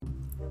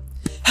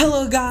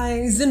Hello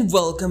guys, and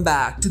welcome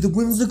back to the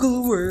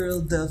whimsical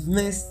world of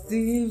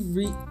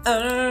mystery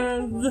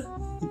and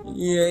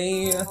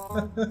yeah.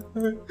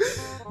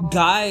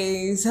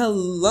 Guys,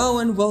 hello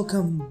and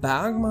welcome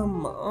back,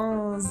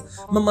 mamas,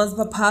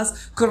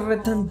 papas,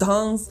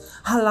 corretandans,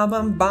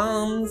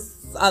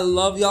 halabambams. I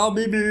love y'all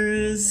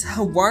babies.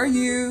 How are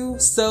you?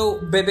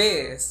 So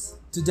babies,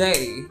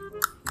 today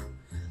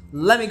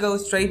let me go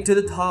straight to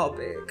the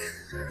topic.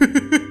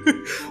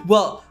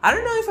 Well, I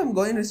don't know if I'm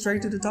going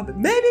straight to the topic.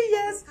 Maybe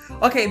yes.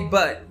 Okay,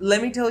 but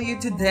let me tell you,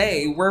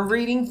 today we're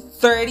reading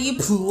 30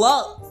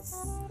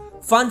 plus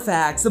fun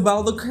facts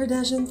about the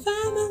Kardashian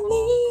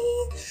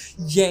family.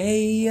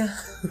 Yay.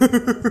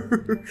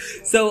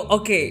 So,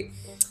 okay,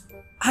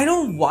 I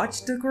don't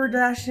watch the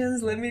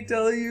Kardashians, let me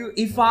tell you.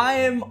 If I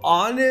am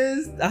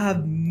honest, I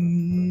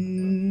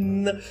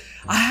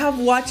have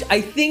watched,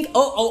 I think,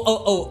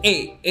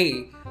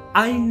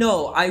 I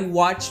know I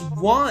watched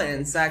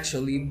once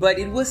actually, but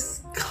it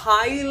was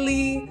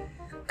Kylie's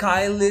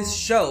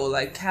show,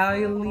 like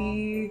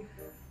Kylie,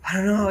 I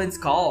don't know how it's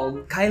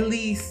called,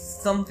 Kylie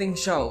something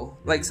show,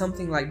 like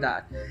something like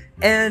that.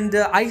 And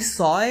I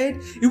saw it.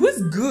 It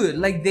was good.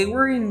 Like they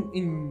were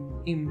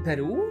in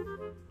Peru.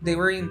 They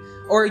were in,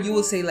 or you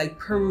will say like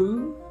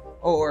Peru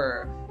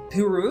or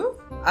Peru.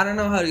 I don't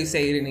know how to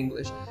say it in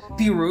English.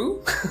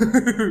 Peru,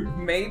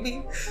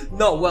 maybe.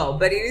 No, well,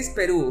 but it is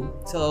Peru.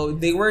 So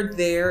they were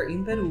there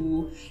in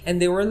Peru, and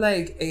they were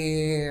like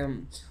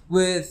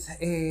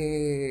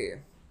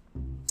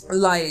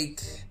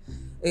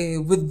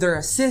with their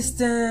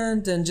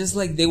assistant, and just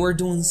like they were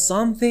doing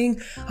something.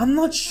 I'm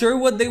not sure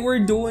what they were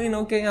doing.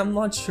 Okay, I'm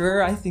not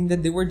sure. I think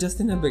that they were just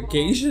in a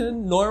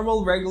vacation,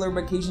 normal, regular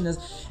vacation as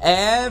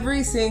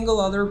every single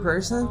other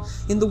person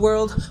in the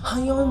world.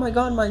 Oh my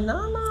god, my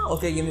nana.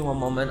 Okay, give me one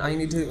moment. I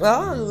need to.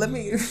 Let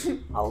me.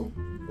 I'll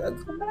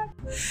come back.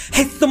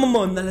 Hey,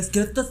 mamona, let's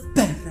get the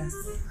perras.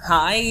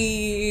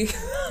 Hi.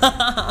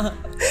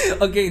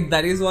 Okay,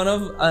 that is one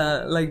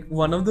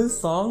of the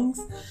songs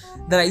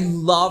that I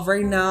love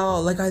right now.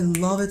 Like I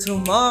love it so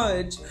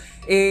much.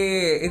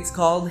 It's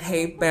called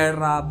Hey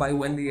Perra by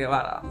Wendy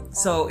Guevara.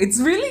 So it's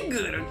really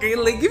good, okay?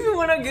 Like if you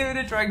wanna give it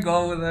a try,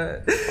 go with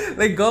it.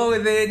 Like go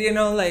with it, you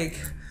know, like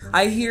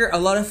I hear a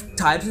lot of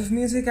types of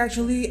music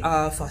actually.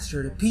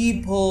 Foster the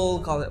People,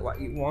 Call It What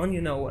You Want,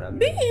 you know what I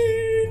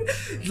mean?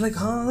 Like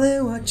call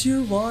it what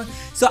you want.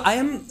 So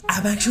I'm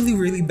actually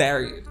really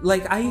varied.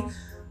 Like I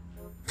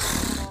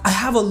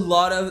have a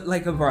lot of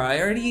like a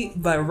variety.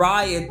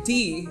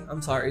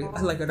 I'm sorry.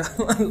 I like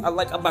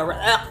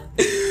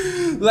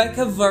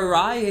a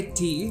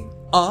variety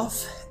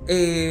of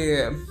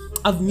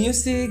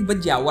music,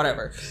 but yeah,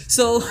 whatever.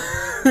 So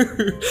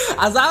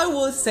as I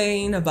was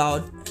saying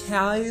about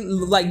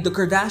like the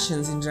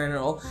Kardashians in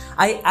general,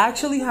 I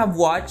actually have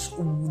watched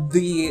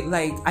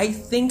I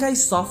think I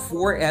saw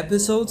 4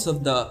 episodes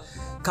of the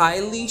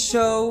Kylie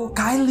show,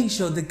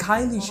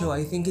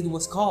 I think it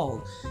was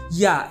called.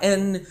 Yeah,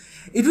 and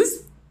it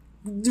was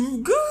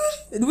good.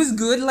 It was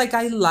good. Like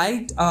I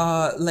liked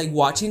like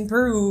watching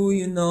Peru,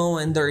 you know,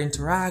 and their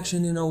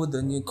interaction, you know, with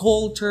the new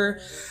culture.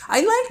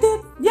 I liked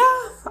it.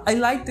 Yeah, I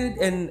liked it.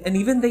 And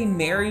even they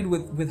married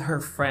with her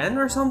friend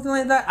or something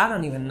like that. I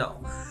don't even know.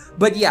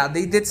 But yeah,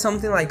 they did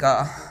something like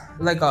a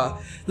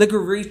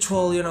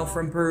ritual, you know,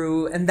 from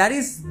Peru, and that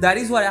is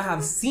what I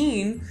have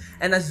seen.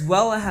 And as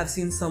well, I have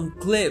seen some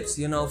clips,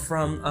 you know,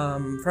 from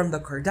the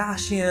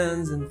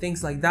Kardashians and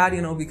things like that,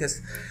 you know,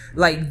 because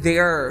like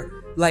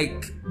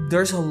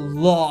there's a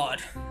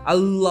lot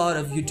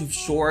of YouTube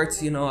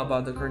shorts, you know,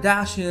 about the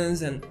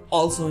Kardashians, and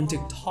also in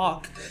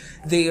TikTok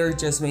they are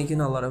just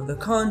making a lot of the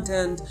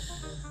content.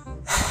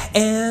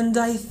 And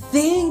I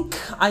think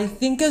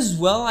as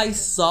well I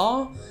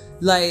saw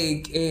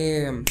like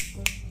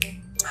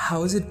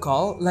how is it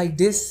called? Like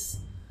this,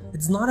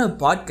 it's not a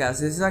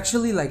podcast, it's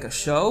actually like a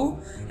show,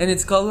 and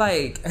it's called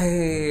like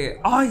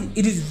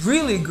it is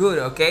really good,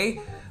 okay?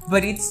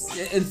 But it's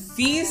a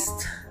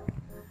feast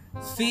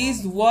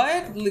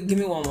what? Give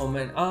me one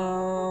moment.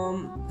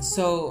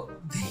 So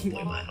give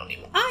me one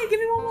moment.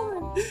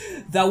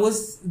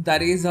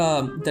 That is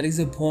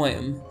a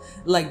poem,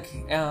 like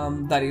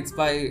that it's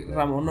by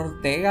Ramon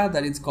Ortega,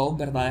 that it's called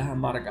Verdades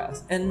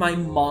Amargas. And my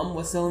mom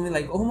was telling me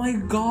like, oh my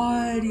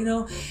god, you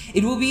know,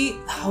 it will be,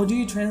 how do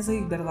you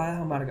translate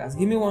Verdades Amargas?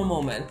 Give me one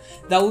moment.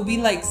 That would be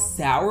like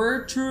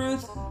sour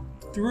truths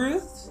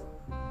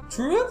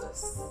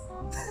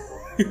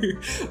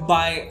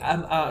by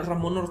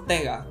Ramon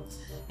Ortega.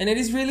 And it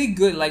is really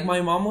good. Like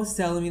my mom was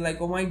telling me like,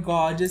 oh my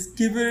god, just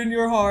keep it in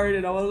your heart.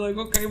 And I was like,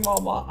 okay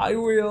mama, I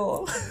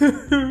will.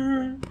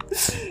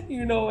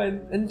 You know,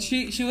 and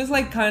she was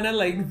like kind of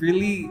like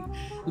really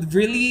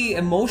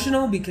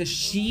emotional, because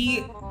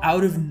she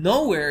out of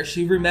nowhere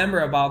she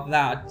remembered about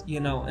that,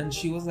 you know, and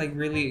she was like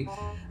really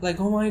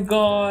like, oh my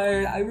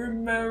god, I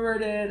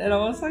remembered it. And I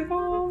was like,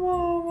 oh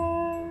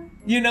mama,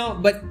 you know.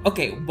 But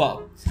okay,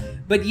 well,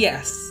 but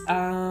yes,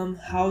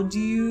 how do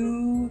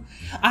you,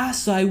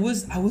 so I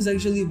was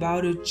actually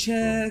about to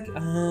check,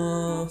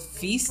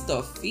 Feast,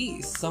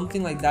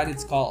 something like that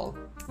it's called.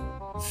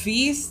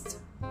 Feast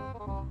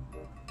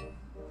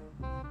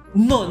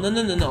No.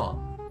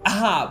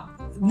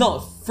 No,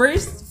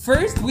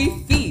 first we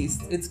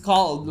feast. It's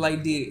called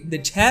like the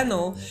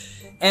channel,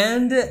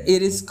 and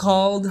it is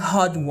called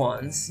Hot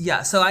Ones.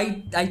 Yeah, so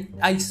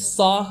I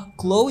saw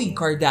Khloe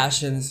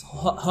Kardashian's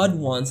Hot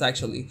Ones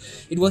actually.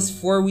 It was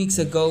 4 weeks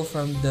ago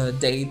from the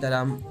day that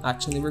I'm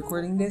actually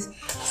recording this.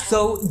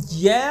 So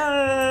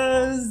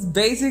yes,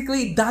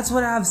 basically that's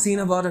what I've seen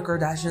about the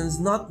Kardashians.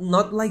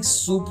 Not like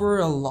super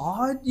a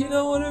lot, you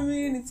know what I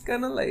mean? It's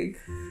kind of like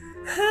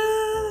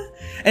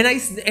and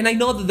I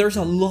know that there's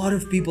a lot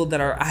of people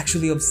that are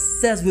actually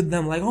obsessed with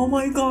them, like, oh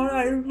my god,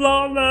 I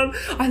love them,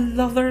 I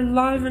love their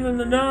life, and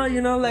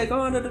you know, like,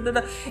 oh,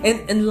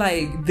 and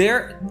like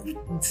they're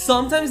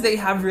sometimes they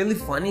have really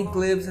funny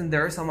clips, and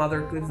there are some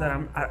other clips that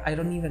I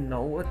don't even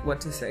know what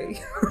to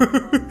say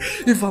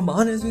if I'm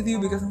honest with you,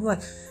 because I'm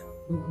like,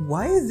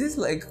 why is this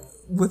like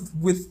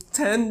with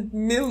 10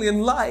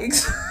 million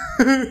likes?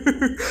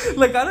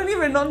 Like, I don't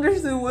even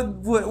understand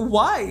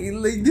why.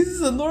 Like, this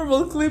is a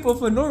normal clip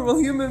of a normal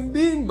human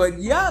being, but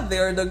yeah,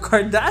 they're the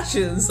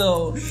Kardashians,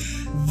 so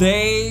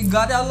they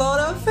got a lot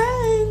of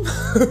fame.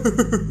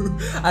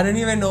 I don't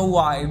even know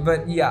why,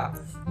 but yeah.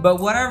 But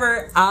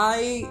whatever,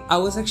 I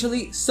was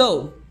actually,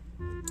 so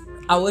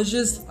I was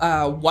just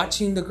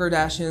watching the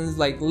Kardashians.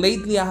 Like,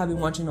 lately I have been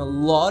watching a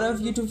lot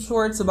of YouTube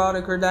shorts about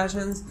the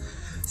Kardashians.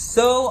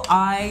 So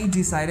I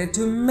decided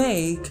to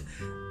make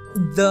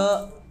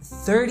the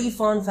 30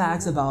 fun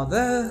facts about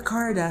the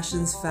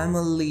Kardashians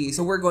family.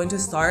 So we're going to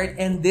start,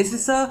 and this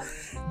is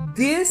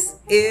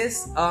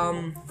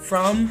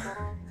from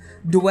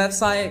the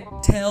website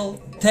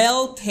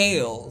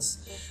Telltales,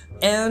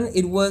 and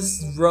it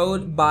was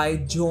wrote by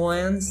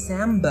Joanne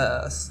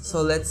Sambas.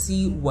 So let's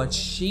see what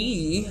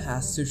she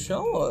has to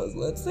show us.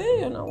 Let's see,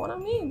 you know what I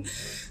mean.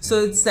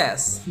 So it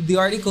says, the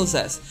article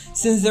says,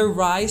 since their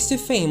rise to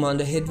fame on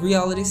the hit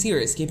reality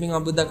series Keeping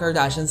Up with the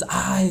Kardashians,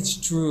 it's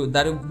true,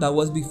 that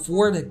was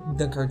before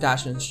the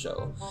Kardashians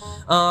show,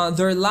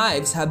 their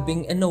lives have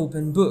been an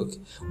open book.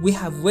 We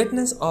have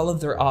witnessed all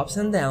of their ups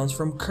and downs,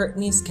 from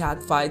Kourtney's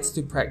cat fights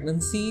to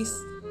pregnancies,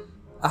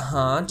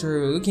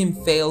 true, Kim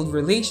failed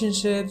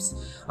relationships,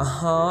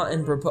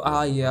 and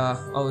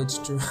it's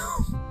true.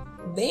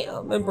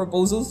 Damn, and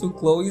proposals to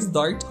Khloe's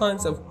dark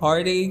times of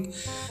heartache,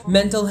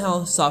 mental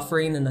health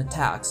suffering, and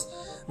attacks.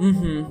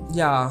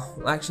 Yeah,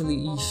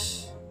 actually,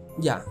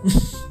 yeah.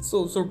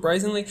 So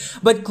surprisingly,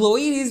 but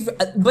Khloe is,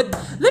 but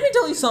let me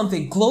tell you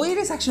something, Khloe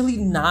is actually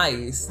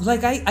nice.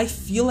 Like, I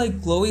feel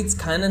like Khloe is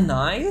kind of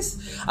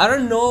nice. I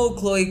don't know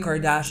Khloe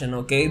Kardashian,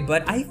 okay,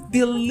 but I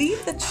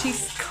believe that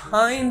she's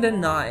kind of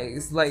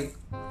nice. Like,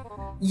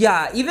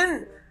 yeah,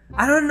 even,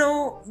 I don't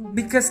know,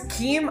 because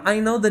Kim,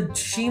 I know that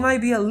she might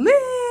be a little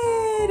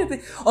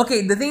bit,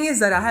 okay, the thing is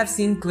that I have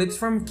seen clips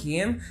from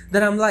Kim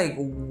that I'm like,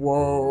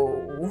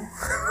 whoa.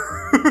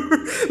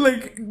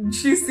 Like,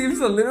 she seems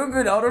a little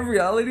bit out of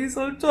reality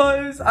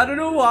sometimes. I don't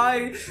know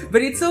why,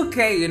 but it's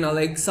okay, you know,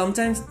 like,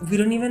 sometimes we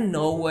don't even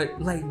know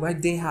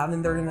what they have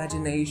in their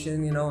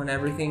imagination, you know, and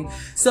everything.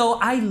 So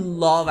I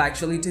love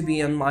actually to be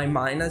in my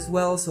mind as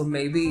well, so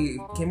maybe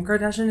Kim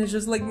Kardashian is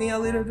just like me a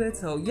little bit,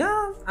 so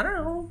yeah, I don't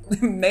know,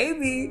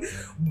 maybe,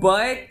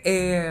 but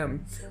I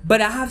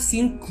have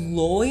seen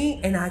Khloe,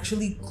 and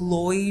actually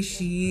Khloe,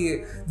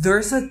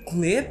 there's a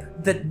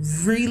clip that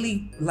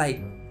really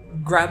like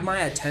grabbed my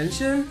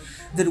attention,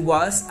 that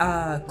was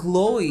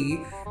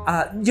Khloe,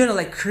 you know,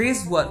 like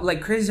Kris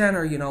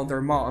Jenner, you know, their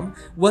mom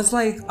was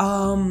like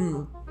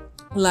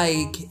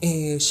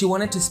she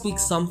wanted to speak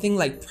something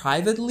like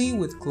privately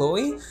with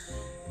Khloe,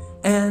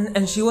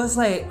 and she was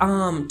like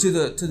to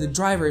the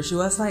driver, she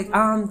was like,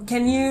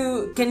 can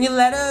you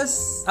let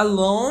us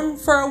alone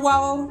for a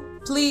while,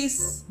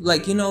 please,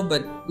 like, you know,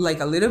 but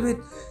like a little bit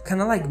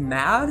kind of like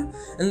mad.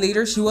 And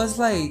later she was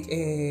like,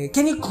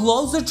 can you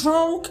close the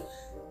trunk,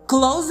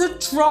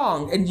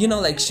 and you know,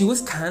 like, she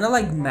was kind of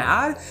like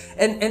mad,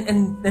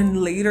 and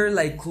later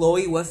like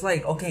Khloe was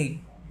like, okay,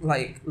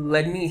 like,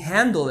 let me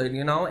handle it,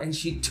 you know, and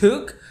she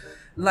took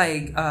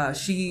like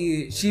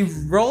she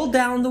rolled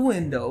down the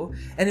window,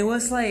 and it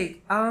was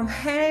like,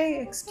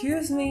 hey,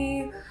 excuse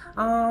me,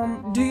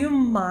 do you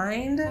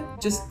mind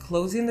just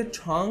closing the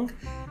trunk,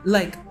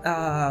 like,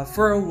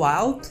 for a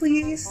while,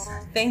 please?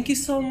 Thank you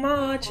so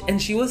much.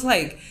 And she was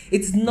like,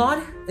 it's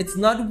not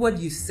what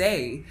you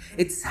say,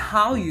 it's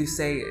how you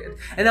say it.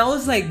 And I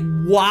was like,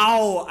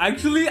 wow,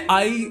 actually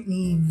I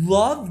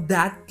love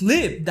that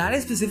clip.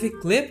 That specific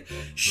clip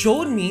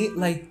showed me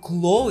like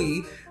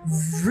Khloe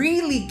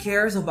really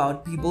cares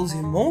about people's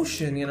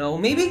emotion, you know.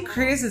 Maybe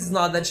Kris, it's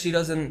not that she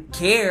doesn't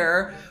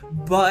care,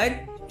 but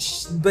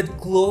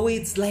Khloe,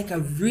 it's like a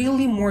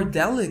really more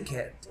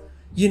delicate,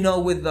 you know,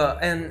 with the,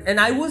 and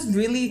I was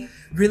really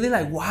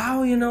like,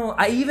 wow, you know.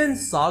 I even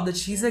saw that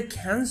she's a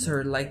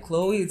Cancer, like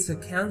Khloe, it's a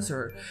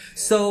Cancer,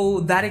 so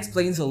that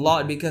explains a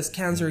lot, because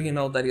Cancer, you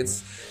know, that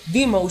it's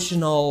the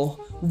emotional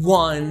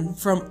one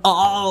from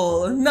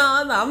all.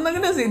 No, I'm not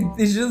gonna say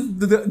it's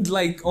just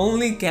like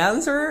only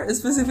Cancer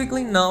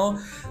specifically, no,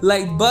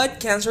 like, but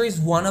Cancer is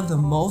one of the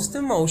most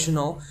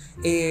emotional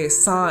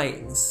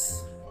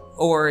signs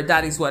or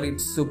that is what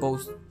it's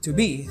supposed to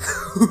be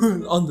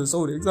on the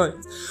zodiac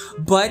signs.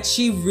 But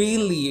she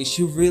really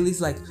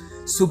is like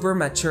super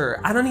mature.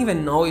 I don't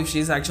even know if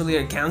she's actually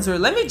a Cancer.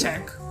 Let me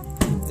check.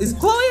 Is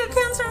Chloe a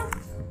Cancer?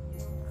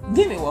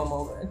 Give me one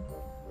moment.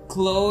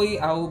 Chloe,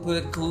 I will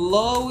put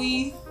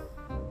Chloe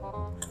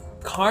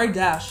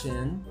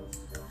Kardashian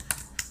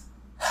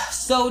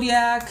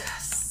zodiac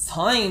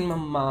sign,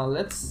 mama.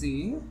 Let's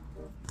see.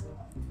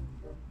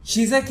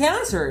 She's a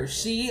Cancer.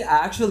 She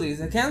actually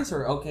is a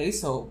Cancer. Okay,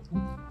 so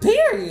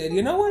period.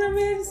 You know what I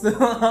mean?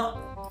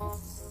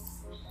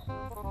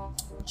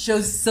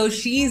 So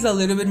she's a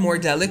little bit more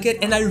delicate,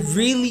 and I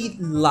really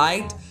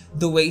liked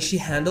the way she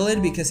handled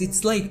it, because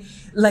it's like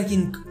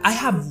I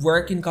have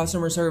worked in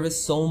customer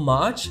service so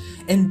much,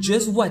 and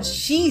just what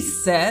she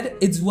said,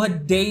 it's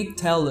what they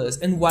tell us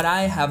and what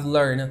I have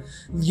learned,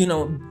 you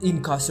know,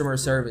 in customer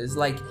service.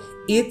 Like,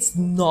 it's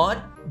not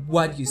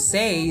what you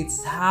say,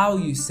 it's how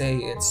you say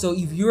it. So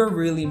if you're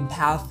really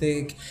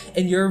empathic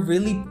and you're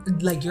really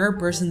like, you're a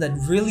person that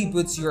really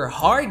puts your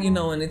heart, you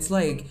know, and it's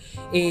like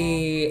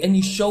and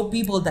you show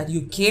people that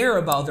you care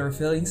about their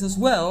feelings as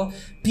well,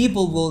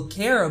 people will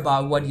care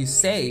about what you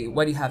say,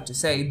 what you have to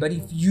say. But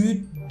if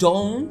you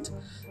don't,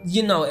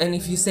 you know, and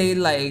if you say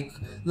like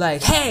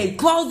hey,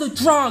 close the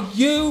trunk,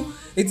 you,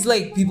 it's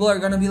like people are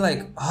gonna be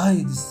like,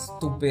 ay, this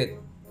stupid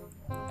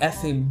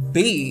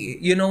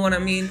FMB, you know what I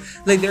mean?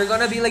 Like, they're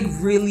gonna be like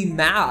really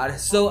mad.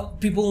 So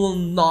people will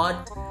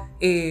not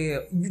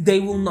they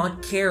will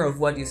not care of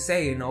what you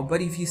say, you know.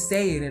 But if you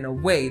say it in a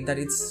way that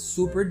it's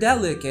super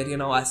delicate, you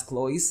know, as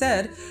Chloe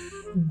said,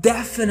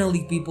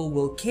 definitely people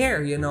will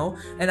care, you know.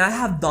 And I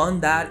have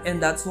done that,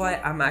 and that's why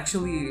I'm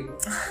actually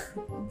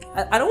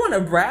I don't want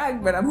to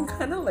brag, but I'm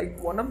kind of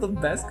like one of the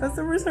best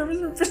customer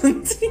service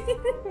representatives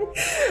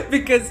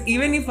because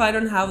even if I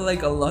don't have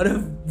like a lot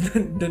of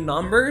the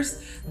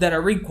numbers that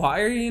are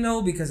required, you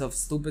know, because of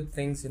stupid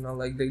things, you know,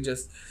 like they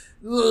just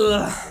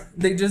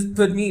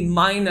put me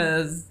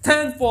minus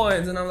 10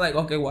 points, and I'm like,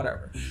 okay,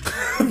 whatever.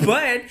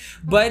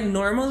 but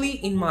normally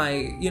in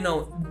my, you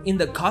know, in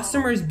the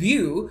customer's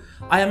view,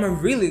 I am a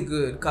really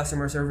good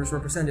customer service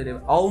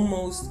representative.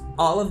 Almost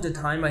all of the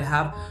time I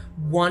have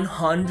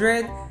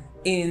 100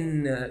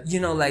 in you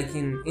know, like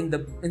in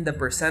the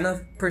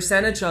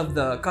percentage of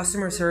the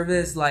customer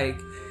service, like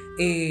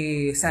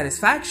a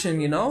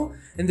satisfaction, you know,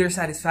 in their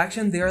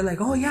satisfaction, they're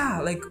like, oh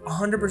yeah, like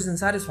 100%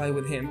 satisfied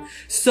with him.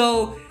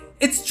 So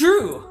it's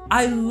true.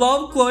 I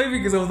love Chloe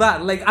because of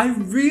that. Like, I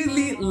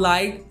really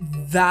like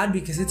that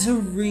because it's a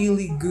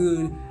really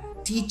good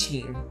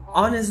teaching.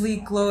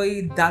 Honestly,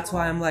 Chloe, that's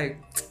why I'm like,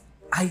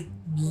 I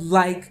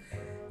like,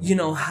 you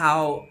know,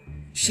 how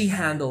she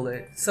handled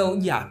it. So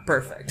yeah,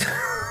 perfect.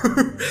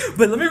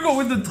 But let me go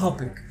with the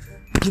topic.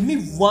 Give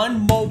me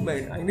one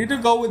moment. I need to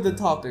go with the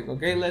topic,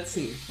 okay? Let's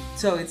see.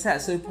 So it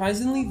says,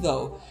 surprisingly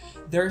though,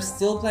 there's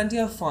still plenty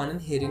of fun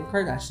and hidden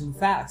Kardashian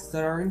facts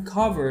that aren't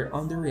covered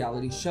on the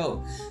reality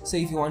show. So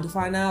if you want to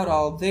find out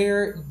all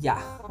there,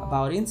 yeah,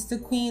 about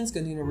Insta Queens,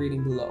 continue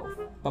reading below.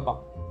 Bye-bye.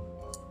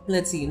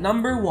 Let's see.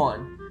 Number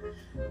 1.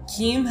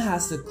 Kim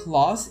has a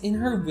clause in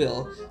her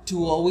will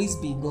to always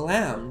be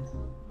glammed.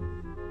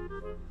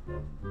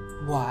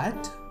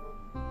 What?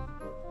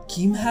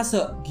 Kim has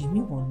a... Give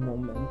me one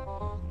moment.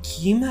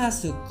 Kim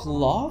has a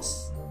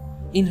clause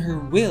in her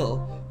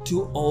will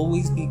to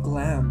always be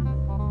glammed.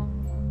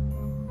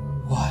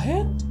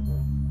 What?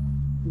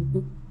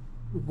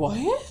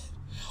 What?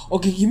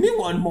 Okay, give me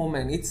one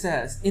moment. It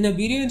says, in a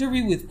video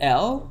interview with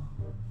Elle,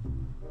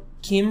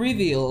 Kim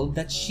revealed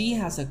that she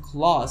has a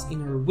clause in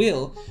her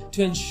will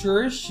to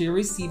ensure she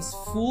receives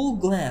full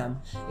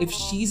glam if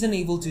she's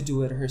unable to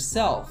do it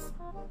herself.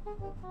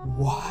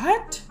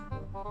 What?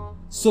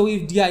 So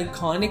if the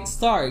iconic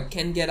star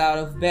can't get out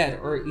of bed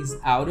or is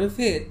out of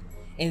it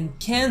and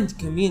can't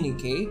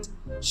communicate,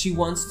 she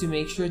wants to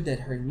make sure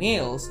that her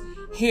nails,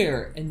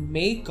 hair, and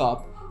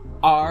makeup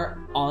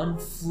are on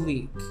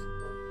fleek.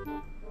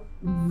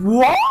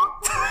 What?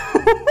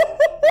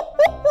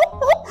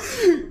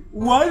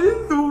 What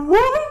is the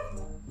what?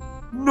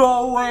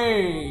 No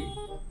way!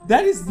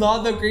 That is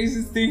not the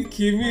craziest thing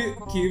Kim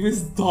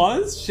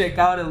does. Check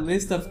out a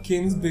list of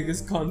Kim's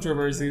biggest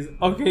controversies.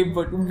 Okay,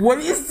 but what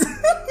is...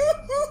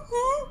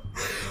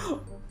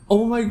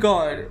 Oh my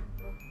god.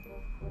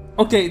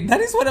 Okay, that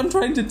is what I'm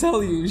trying to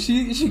tell you.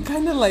 She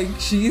kind of like,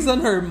 she's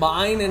on her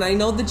mind, and I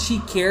know that she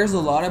cares a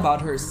lot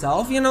about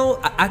herself, you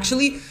know.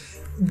 Actually,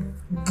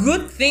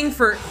 good thing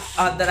for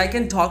that I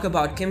can talk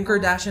about Kim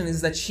Kardashian is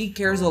that she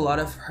cares a lot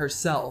of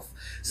herself.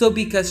 So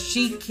because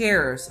she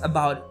cares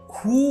about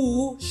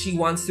who she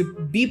wants to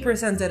be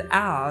presented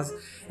as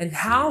and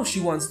how she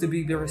wants to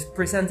be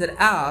presented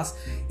as,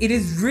 it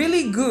is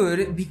really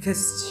good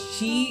because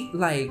she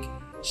like,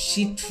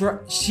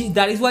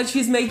 that is why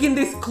she's making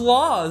this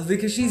clause,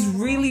 because she's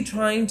really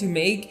trying to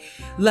make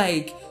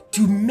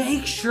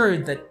sure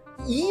that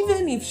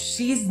even if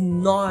she's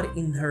not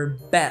in her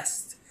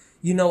best,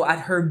 you know,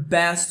 at her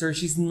best, or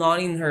she's not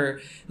in her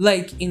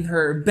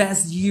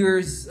best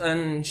years,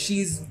 and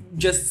she's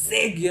just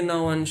sick, you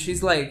know, and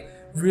she's like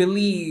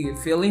really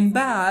feeling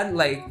bad,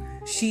 like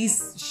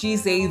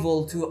she's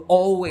able to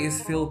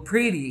always feel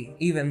pretty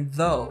even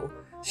though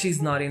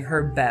she's not in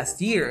her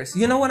best years.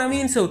 You know what I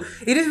mean? So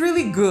it is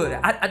really good.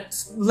 I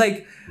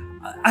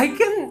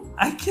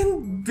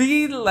can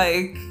be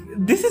like,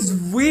 this is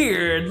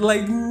weird.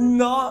 Like,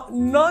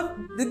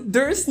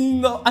 there's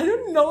no, I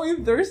don't know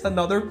if there's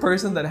another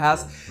person that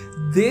has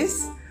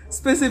this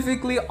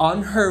specifically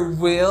on her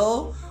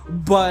will,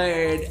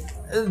 but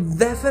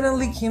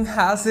definitely Kim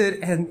has it,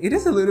 and it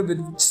is a little bit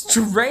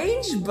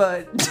strange,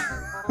 but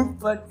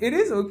but it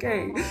is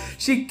okay.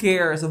 She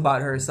cares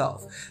about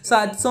herself. So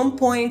at some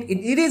point,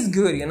 it is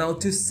good, you know,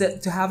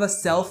 to have a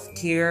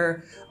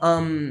self-care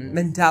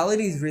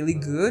mentality is really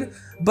good.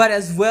 But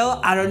as well,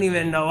 I don't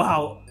even know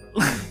how.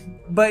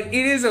 But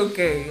it is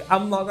okay.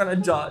 I'm not gonna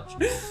judge.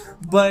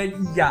 But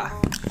yeah.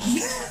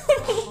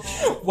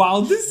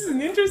 Wow, this is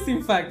an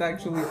interesting fact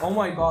actually. Oh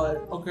my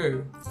god.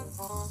 Okay.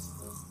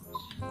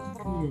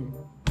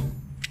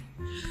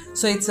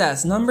 So it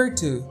says, number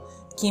 2,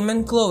 Kim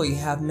and Khloe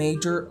have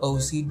major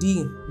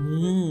OCD.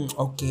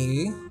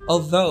 Okay.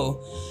 Although,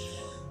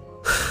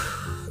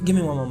 give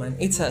me one moment.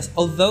 It says,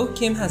 although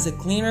Kim has a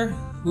cleaner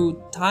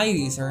who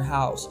tidies her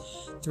house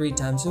 3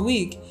 times a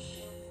week,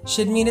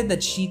 she admitted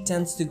that she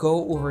tends to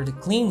go over the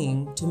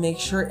cleaning to make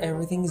sure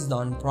everything is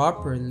done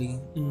properly.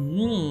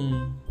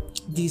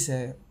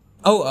 Dice.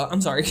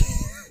 I'm sorry.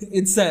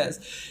 It says,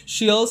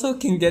 she also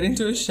can get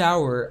into a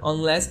shower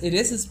unless it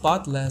is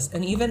spotless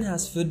and even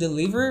has food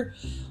delivered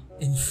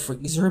in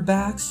freezer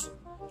bags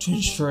to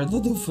ensure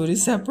that the food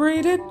is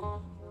separated.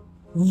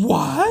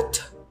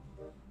 What?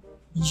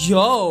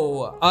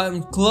 Yo,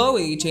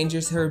 Khloe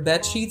changes her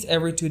bed sheets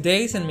every 2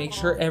 days and makes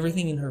sure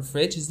everything in her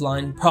fridge is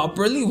lined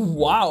properly.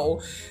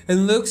 Wow, it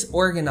looks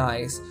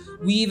organized.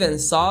 We even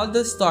saw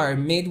the star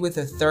meet with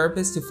a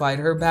therapist to fight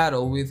her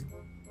battle with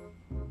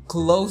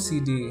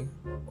CloCD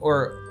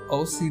or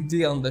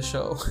OCD on the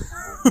show.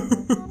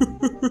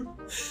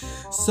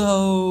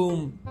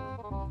 So,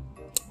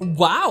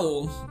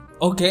 wow.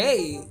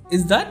 Okay,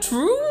 is that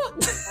true?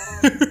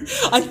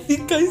 I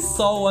think I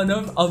saw one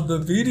of the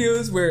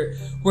videos where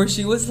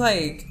she was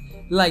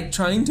like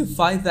trying to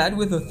fight that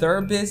with a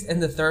therapist,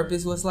 and the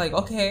therapist was like,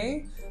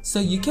 okay, so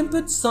you can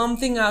put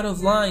something out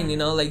of line, you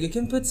know, like you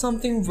can put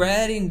something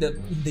red in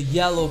the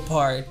yellow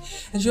part.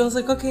 And she was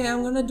like, okay,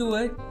 I'm gonna do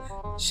it.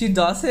 She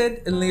does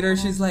it, and later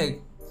she's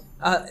like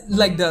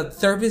the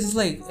therapist is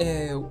like,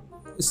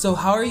 so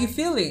how are you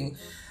feeling?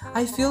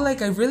 I feel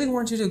like I really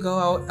want you to go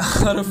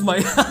out of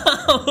my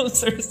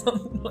house or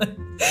something like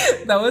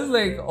that. Was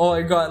like, oh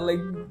my god,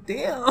 like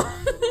damn.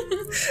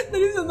 That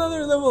is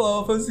another level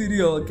of OCD,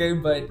 okay,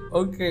 but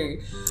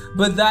okay.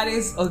 But that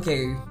is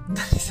okay.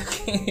 That is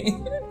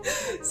okay.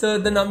 So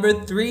the number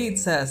 3, it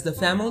says, the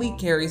family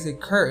carries a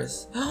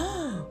curse.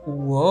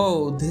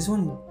 Whoa, this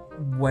one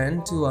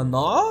went to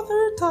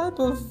another type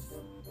of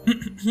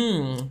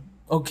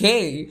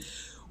okay.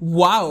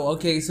 Wow,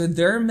 okay, so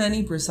there are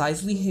many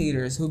precisely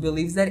haters who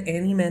believes that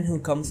any man who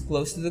comes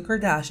close to the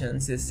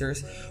Kardashian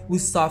sisters will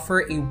suffer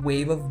a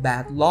wave of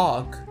bad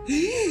luck.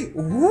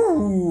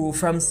 Ooh,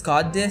 from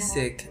Scott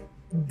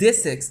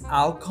Disick's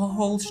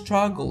alcohol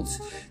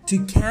struggles to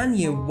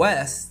Kanye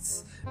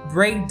West's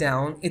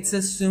breakdown, it's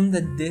assumed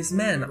that these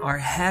men are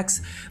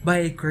hexed by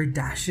a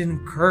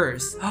Kardashian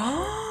curse.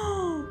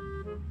 Oh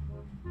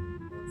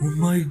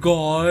my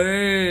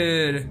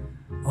god.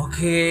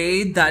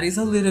 Okay, that is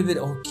a little bit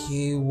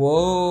okay.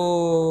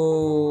 Whoa.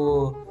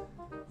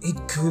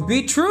 It could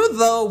be true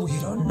though. We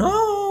don't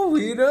know.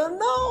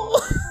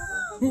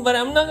 But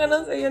I'm not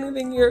gonna say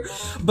anything here.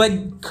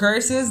 But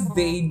curses,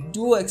 they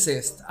do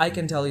exist. I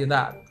can tell you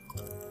that.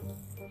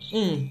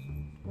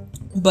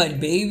 But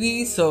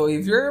baby, so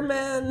if you're a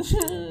man,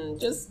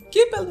 just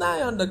keep an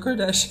eye on the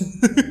Kardashians.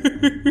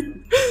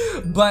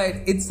 But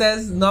it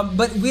says not,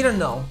 but we don't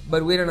know.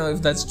 But we don't know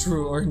if that's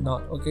true or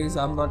not. Okay,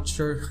 so I'm not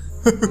sure.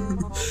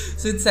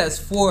 So it says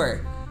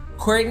 4,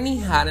 Kourtney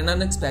had an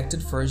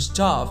unexpected first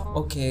job.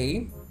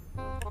 Okay.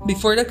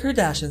 Before the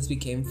Kardashians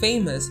became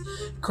famous,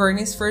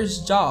 Kourtney's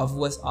first job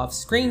was off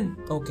screen,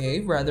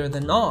 okay, rather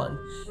than on.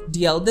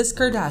 The eldest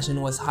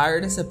Kardashian was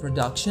hired as a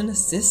production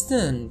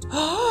assistant.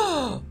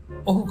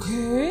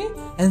 Okay.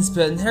 And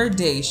spent her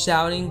day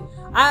shouting,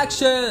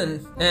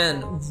 action,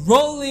 and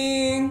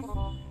rolling.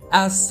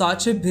 As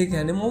such a big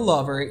animal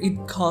lover,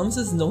 it comes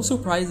as no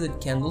surprise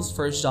that Kendall's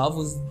first job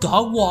was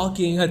dog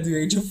walking at the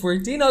age of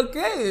 14.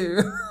 Okay.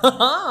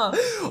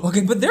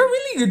 Okay, but they're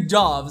really good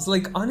jobs.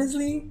 Like,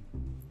 honestly,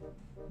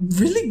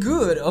 really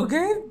good,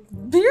 okay?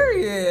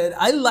 Period.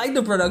 I like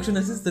the production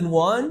assistant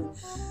one.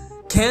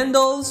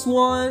 Kendall's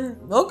one.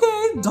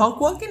 Okay, dog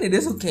walking, it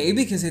is okay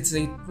because it's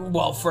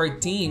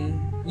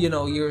 14,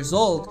 years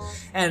old.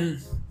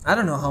 And I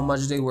don't know how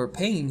much they were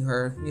paying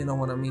her, you know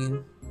what I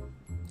mean?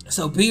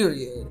 So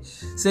period.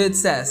 So it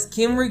says,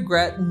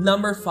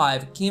 number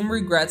 5, Kim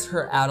regrets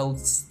her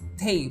adult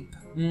tape.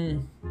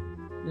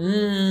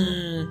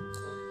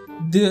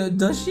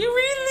 Does she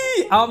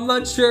really? I'm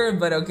not sure,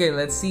 but okay,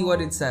 let's see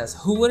what it says.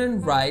 Who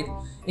wouldn't write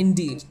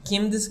Indeed,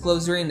 Kim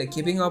disclosed during the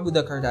Keeping Up with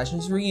the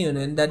Kardashians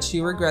reunion that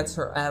she regrets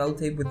her adult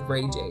tape with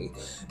Ray J,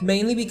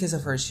 mainly because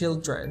of her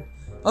children.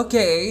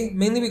 Okay,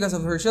 mainly because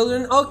of her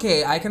children.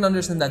 Okay, I can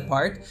understand that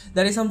part.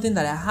 That is something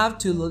that I have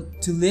to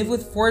live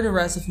with for the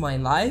rest of my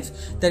life.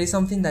 That is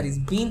something that is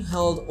being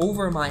held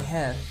over my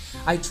head.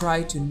 I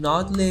try to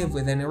not live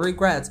with any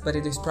regrets, but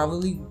it is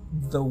probably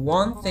the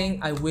one thing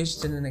I wish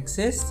didn't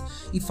exist.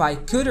 If I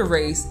could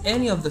erase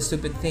any of the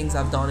stupid things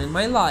I've done in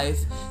my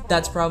life,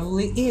 that's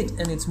probably it,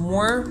 and it's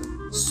more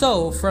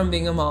so from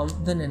being a mom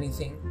than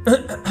anything.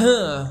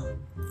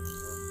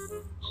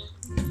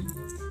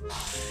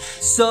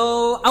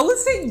 So I would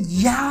say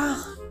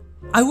yeah.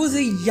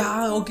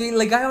 Okay,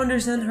 like I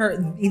understand her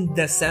in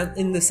the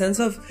sense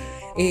of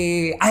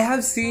I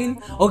have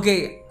seen,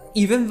 okay,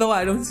 even though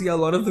I don't see a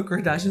lot of the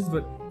Kardashians,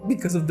 but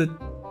because of the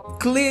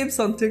clips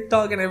on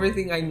TikTok and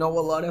everything, I know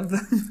a lot of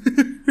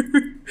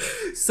them.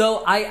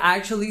 So I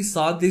actually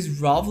saw this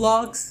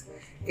Roblox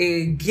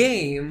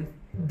game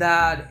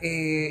that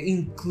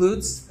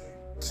includes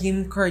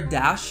Kim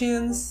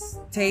Kardashian's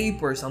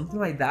tape or something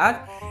like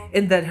that,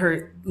 and that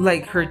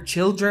her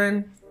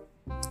children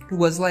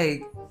was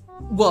like,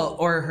 well,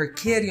 or her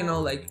kid, you know,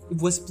 like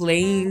was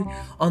playing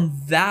on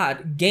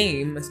that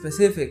game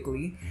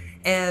specifically,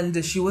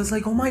 and she was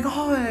like, oh my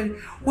god,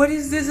 what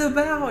is this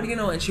about, you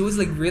know, and she was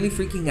like really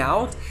freaking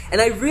out. And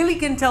I really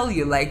can tell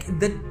you, like,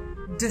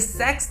 the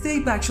sex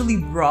tape actually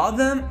brought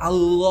them a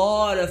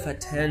lot of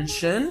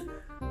attention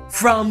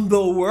from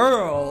the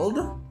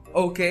world,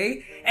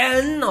 okay?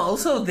 And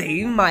also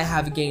they might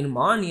have gained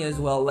money as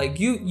well. Like,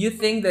 you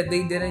think that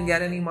they didn't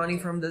get any money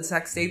from the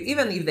sex tape,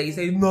 even if they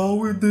say no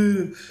we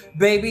didn't.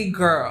 Baby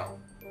girl,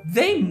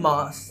 they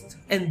must,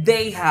 and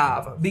they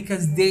have,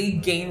 because they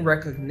gain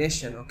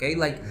recognition, okay?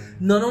 Like,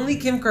 not only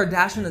Kim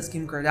Kardashian as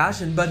Kim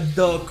Kardashian, but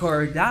the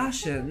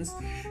Kardashians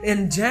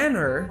and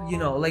Jenner, you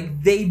know,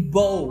 like they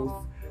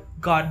both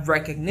got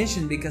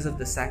recognition because of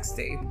the sex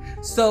tape.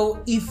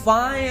 So if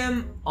I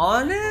am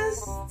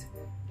honest,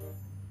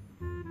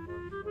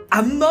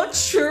 I'm not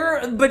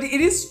sure, but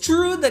it is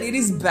true that it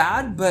is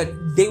bad, but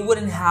they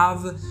wouldn't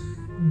have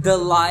the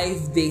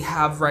life they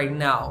have right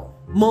now.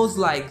 Most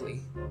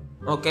likely.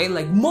 Okay?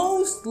 Like,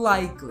 most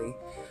likely.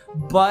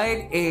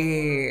 But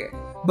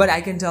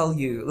I can tell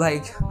you,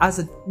 like, as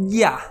a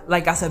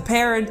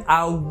parent,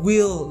 I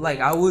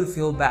would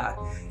feel bad.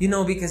 You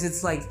know, because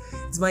it's like,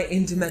 it's my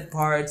intimate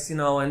parts, you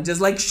know, and just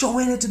like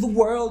showing it to the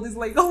world is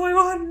like, oh my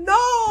god,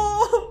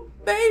 no!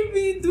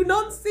 Baby, do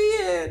not see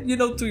it, you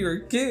know, to your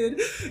kid.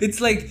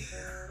 It's like,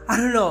 I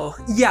don't know.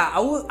 Yeah,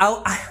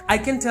 I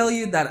can tell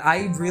you that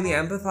I really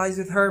empathize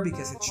with her,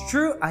 because it's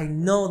true. I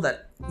know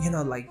that, you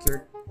know, like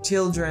your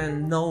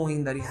children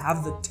knowing that you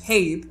have the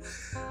tape,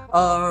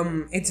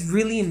 it's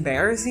really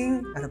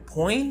embarrassing at a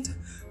point,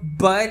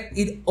 but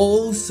it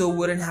also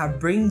wouldn't have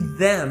bring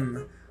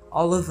them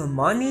all of the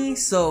money.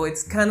 So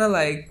it's kind of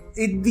like,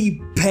 it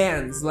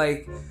depends.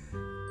 Like,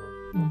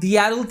 the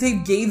adult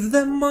tape gave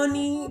them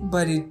money,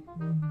 but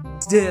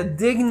the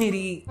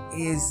dignity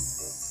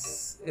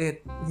is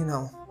it, you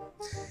know.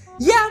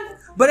 Yeah,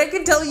 but I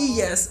can tell you,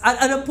 yes,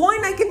 at a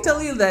point I can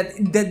tell you that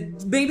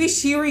maybe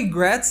she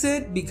regrets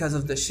it because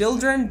of the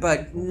children,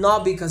 but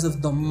not because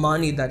of the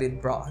money that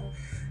it brought.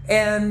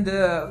 And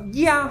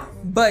yeah,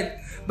 but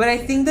I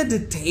think that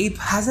the tape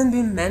hasn't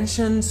been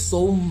mentioned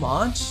so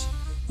much,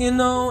 you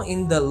know,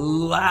 in the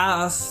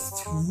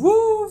last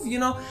you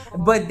know,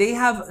 but they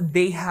have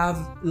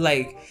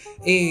like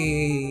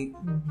a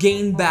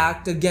gained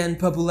back again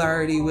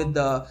popularity with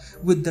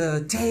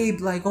the tape.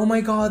 Like, oh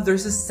my god,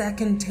 there's a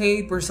second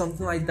tape or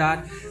something like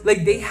that.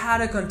 Like, they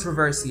had a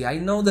controversy. I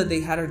know that they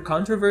had a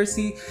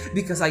controversy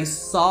because I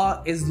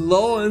saw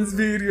Sloan's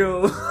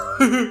video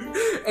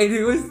and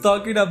he was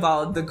talking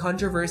about the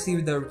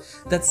controversy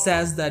that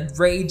says that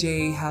Ray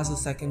J has a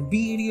second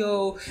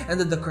video and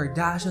that the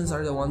Kardashians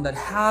are the one that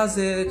has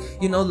it,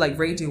 you know, like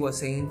Ray J was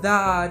saying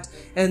that,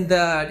 and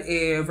that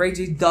Ray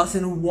J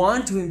doesn't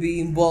want to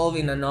be involved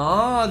in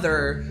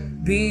another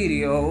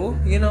video,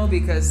 you know,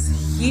 because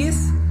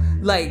his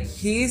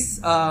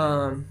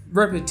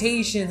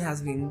reputation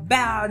has been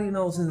bad, you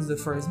know, since the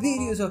first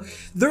video. So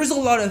there's a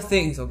lot of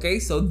things, okay?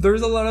 So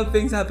there's a lot of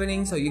things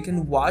happening, so you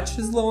can watch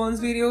Sloan's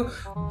video.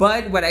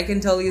 But what I can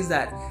tell you is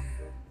that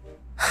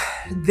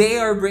they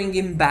are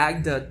bringing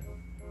back the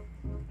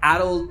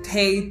adult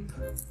tape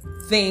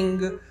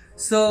thing.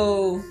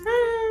 So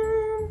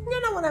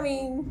you know what I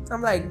mean?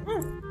 I'm like,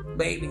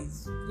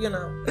 babies, you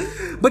know.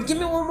 But give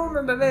me one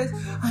moment, babies.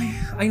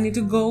 I need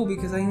to go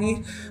because I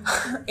need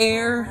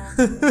air.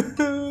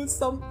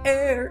 Some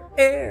air.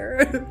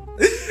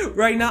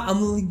 Right now,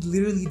 I'm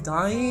literally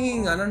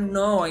dying. I don't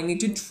know. I need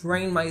to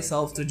train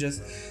myself to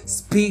just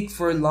speak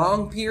for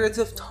long periods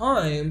of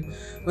time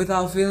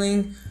without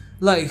feeling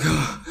like,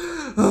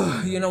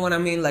 you know what I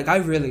mean? Like, I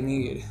really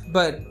need it.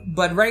 But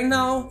right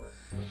now,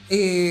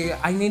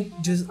 I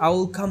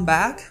will come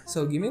back.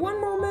 So give me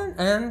one moment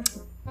and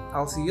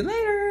I'll see you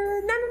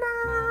later.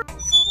 Na.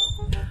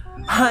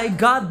 I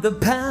got the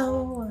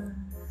power.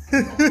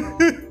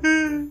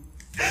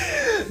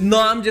 No,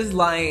 I'm just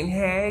lying.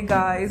 Hey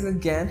guys,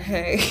 again,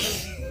 hey.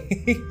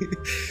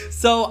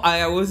 So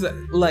I was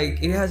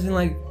like, it has been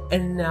like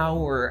an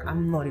hour.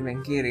 I'm not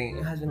even kidding.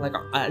 It has been like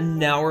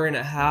an hour and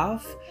a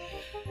half.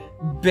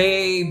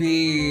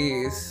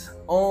 Babies.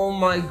 Oh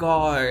my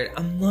god.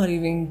 I'm not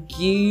even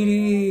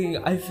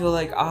kidding. I feel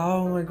like,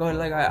 oh my god,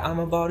 like I'm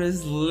about to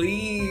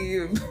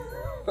sleep.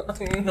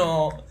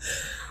 No.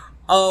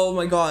 Oh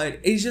my god.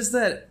 It's just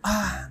that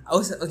I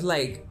was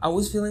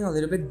feeling a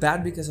little bit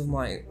bad because of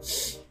my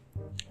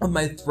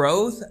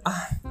throat.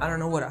 I don't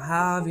know what I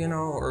have, you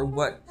know, or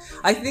what.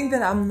 I think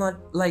that I'm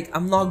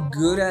not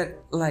good at,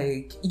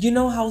 like, you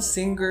know how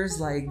singers,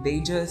 like, they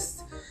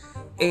just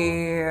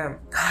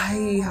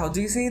how do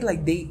you say it?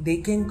 Like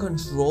they can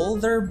control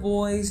their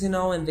voice, you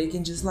know, and they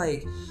can just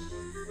like,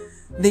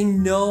 they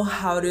know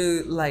how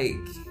to like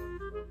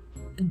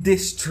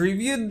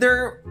distribute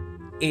their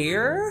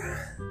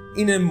air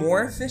in a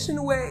more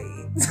efficient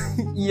way.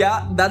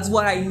 Yeah, that's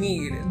what I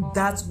need.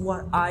 That's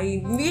what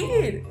I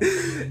need.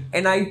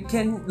 And I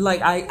can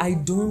like I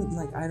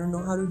don't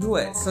know how to do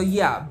it. So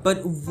yeah,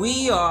 but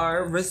we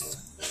are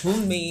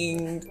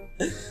resuming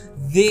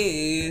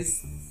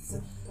this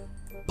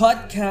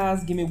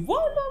podcast. Give me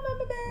one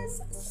moment,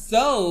 best.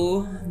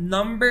 So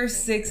number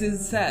 6, it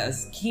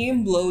says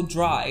Kim blow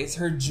dries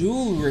her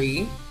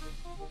jewelry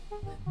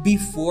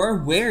before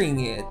wearing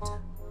it.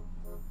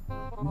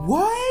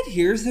 What?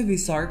 Here's a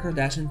bizarre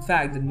Kardashian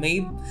fact that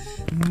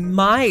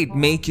might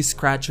make you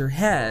scratch your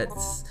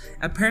heads.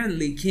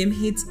 Apparently, Kim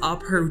heats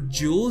up her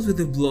jewels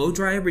with a blow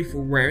dryer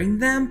before wearing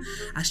them,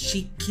 as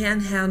she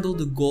can't handle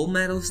the gold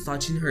medals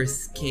touching her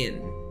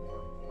skin.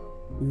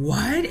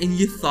 What? And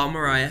you thought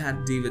Mariah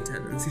had diva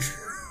tendencies.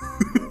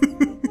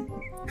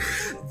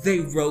 They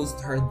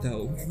roast her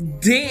though.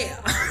 Damn.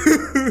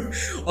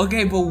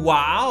 Okay, but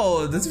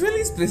wow, that's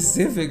really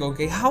specific.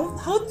 Okay, how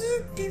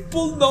do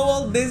people know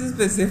all these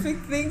specific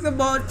things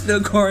about the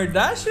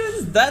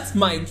Kardashians? That's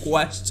my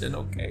question.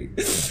 Okay,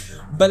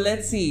 but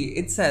let's see.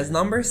 It says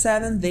number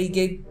 7. They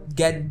get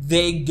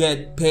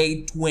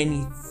paid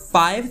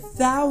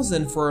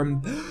 $25,000 for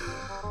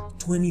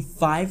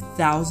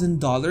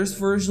 $25,000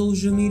 for a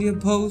social media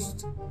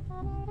post.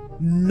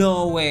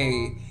 No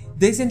way.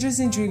 This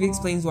interesting trivia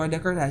explains why the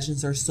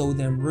Kardashians are so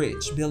damn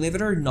rich. Believe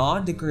it or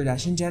not, the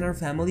Kardashian-Jenner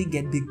family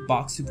get big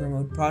bucks to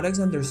promote products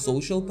on their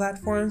social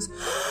platforms.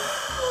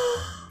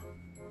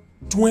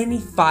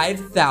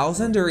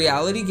 $25,000. The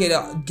reality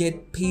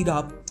get paid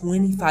up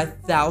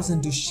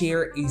 $25,000 to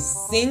share a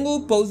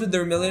single post with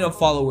their million of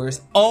followers.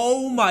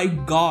 Oh my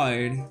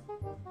god.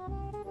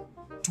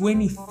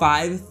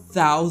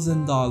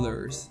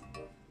 $25,000.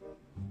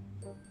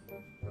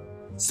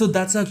 So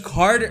that's a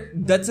quarter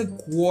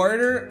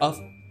of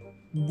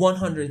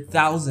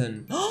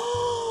 100,000.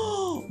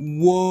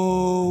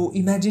 Whoa,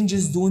 imagine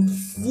just doing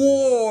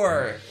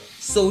 4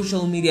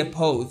 social media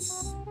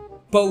posts.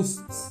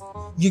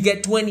 You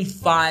get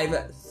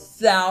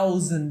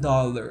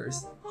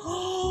 $25,000.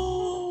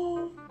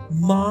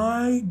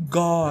 My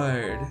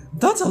god,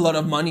 that's a lot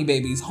of money,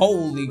 babies.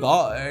 Holy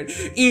god.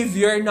 If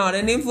you're not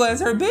an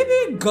influencer,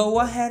 baby,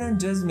 go ahead and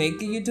just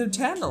make a YouTube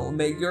channel,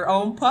 make your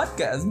own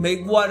podcast,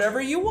 make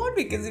whatever you want,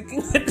 because you can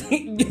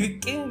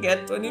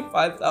get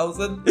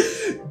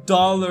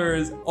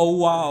 $25,000. Oh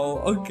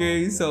wow.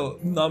 Okay, so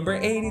number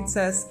 8, it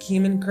says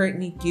Kim and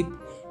Kourtney keep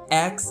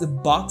X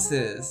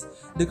boxes.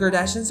 The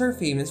Kardashians are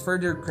famous for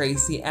their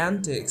crazy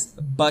antics,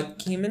 but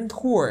Kim and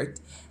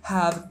Kourt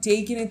have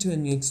taken it to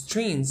new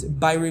extremes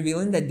by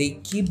revealing that they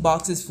keep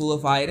boxes full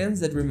of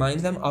items that remind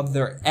them of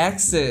their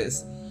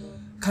exes.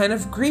 Kind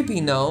of creepy,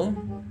 no?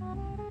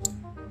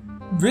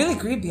 Really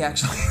creepy,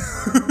 actually.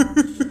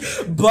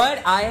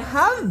 But I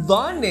have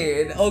done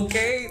it,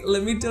 okay?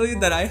 Let me tell you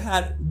that I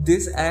had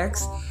this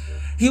ex.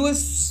 He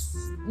was,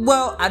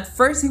 well, at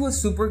first he was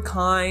super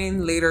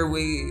kind. Later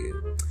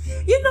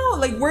you know,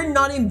 like, we're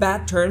not in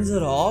bad terms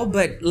at all,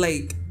 but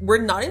like,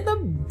 we're not in the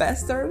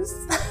best terms.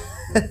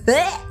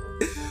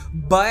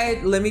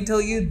 But let me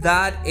tell you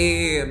that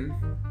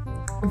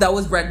that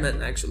was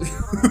Bretman, actually.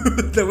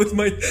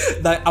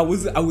 I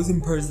was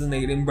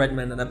impersonating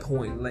Bretman at that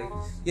point, like,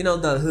 you know,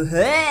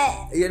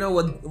 you know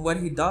what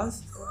he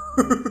does.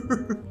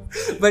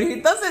 But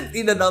he does it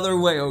in another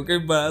way, okay?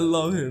 But I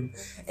love him.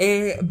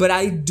 But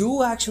I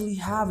do actually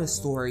have a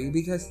story,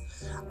 because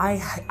I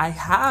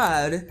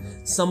had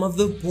some of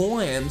the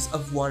poems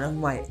of one of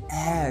my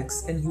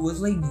ex, and he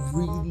was like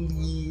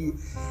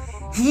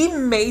he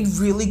made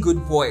really good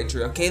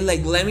poetry, okay?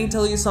 Like, let me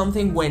tell you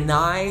something. When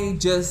I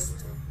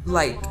just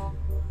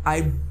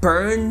I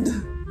burned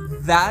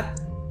that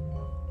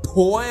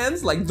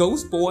poems, like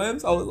those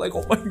poems, I was like,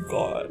 oh my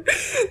god,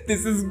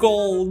 this is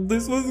gold.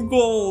 This was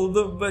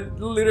gold, but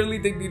literally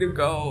they need to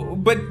go.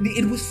 But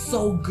it was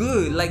so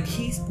good. Like,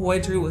 his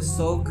poetry was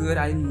so good.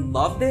 I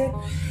loved it.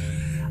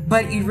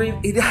 But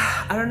it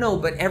I don't know,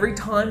 but every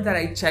time that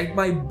I checked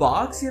my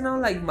box, you know,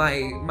 like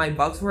my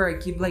box where I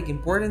keep like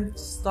important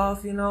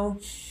stuff, you know,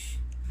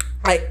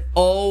 I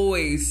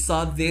always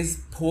saw this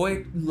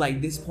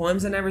these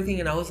poems and everything,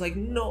 and I was like,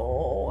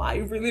 no, I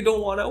really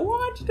don't want to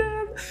watch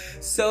them.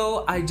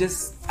 So I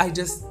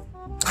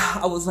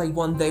was like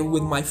one day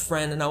with my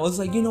friend, and I was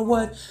like, you know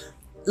what?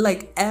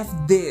 Like, F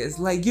this,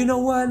 like, you know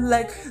what,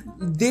 like,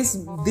 this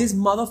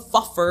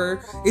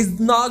motherfucker is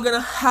not gonna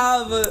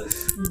have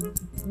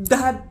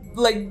that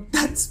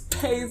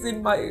space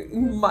in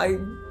my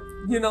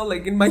you know,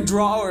 like, in my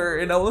drawer.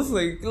 And I was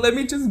like, let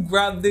me just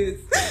grab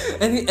this.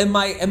 And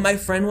my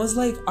friend was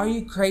like, are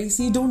you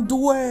crazy? Don't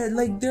do it,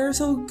 like, they're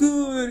so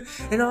good.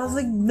 And I was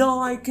like, no,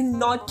 I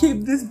cannot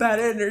keep this bad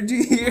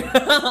energy here.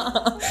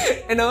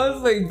 And I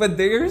was like, but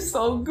they're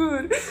so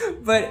good.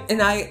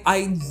 And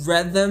I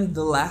read them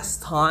the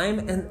last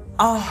time, and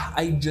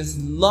I just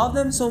love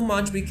them so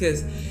much,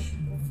 because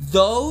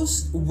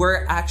those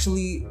were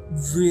actually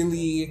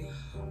really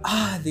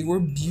they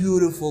were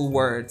beautiful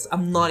words.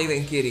 I'm not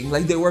even kidding.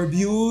 Like, they were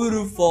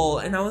beautiful.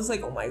 And I was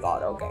like, oh my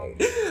god, okay.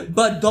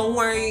 But don't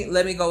worry,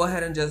 let me go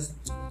ahead and just,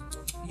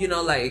 you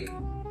know, like,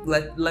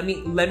 let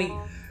me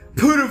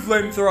put a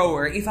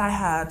flamethrower. If I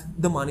had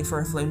the money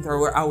for a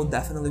flamethrower, I would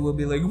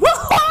be like,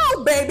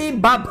 woohoo, baby,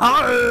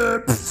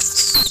 bye.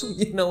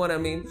 You know what I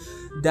mean?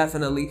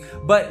 Definitely.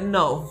 But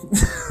no.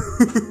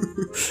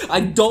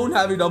 I don't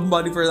have enough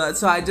money for that.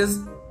 So I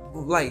just,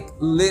 like,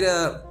 lit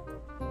a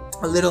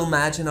little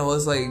match, and I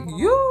was like,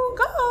 you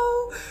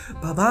go,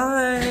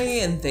 bye-bye,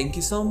 and thank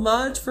you so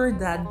much for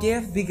that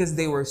gift, because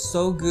they were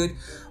so good.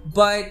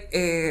 But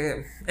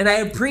and I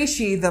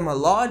appreciate them a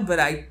lot, but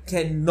I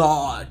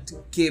cannot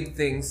keep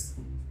things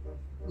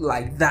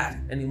like that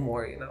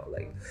anymore, you know,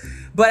 like.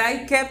 But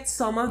I kept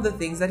some of the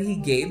things that he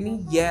gave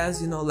me,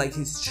 yes, you know, like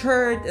his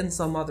shirt and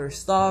some other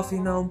stuff,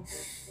 you know.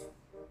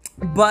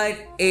 But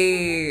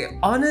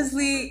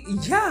honestly,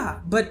 yeah,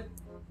 but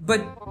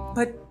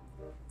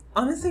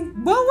honestly,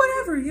 well,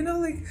 whatever, you know,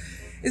 like,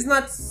 it's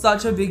not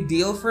such a big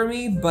deal for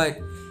me, but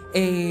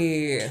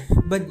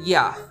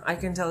yeah, I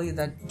can tell you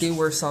that there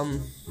were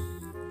some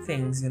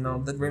things, you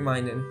know, that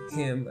reminded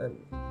him,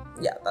 and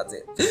yeah, that's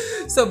it.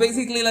 So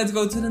basically, let's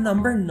go to the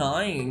number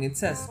 9. It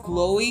says,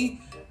 Chloe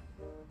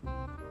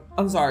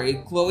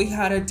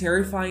had a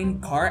terrifying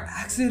car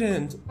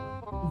accident.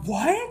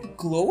 What?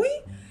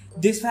 Chloe?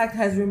 This fact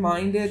has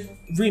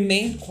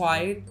remained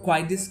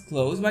quite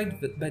disclosed by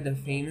the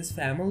famous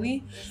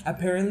family.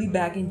 Apparently,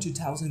 back in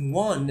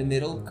 2001, the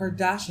middle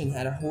Kardashian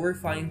had a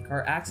horrifying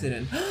car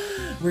accident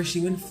where she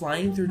went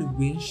flying through the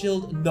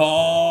windshield.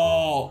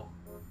 No!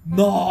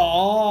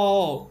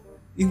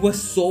 It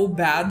was so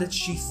bad that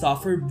she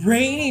suffered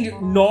brain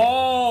injury.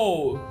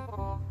 No!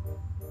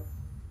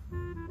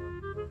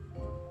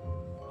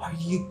 Are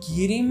you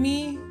kidding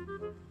me?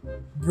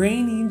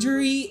 Brain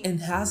injury, and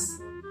has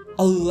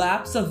a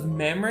lapse of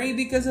memory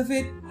because of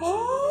it?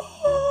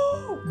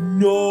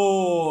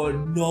 No.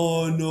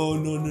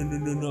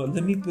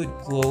 Let me put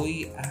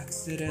Chloe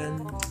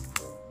accident.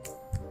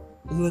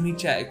 Let me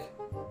check.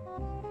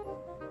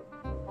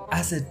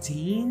 As a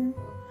teen?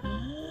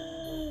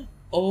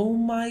 Oh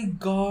my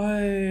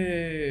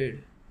god.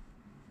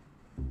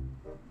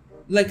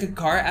 Like, a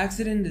car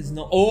accident is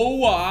no. Oh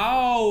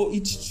wow,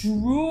 it's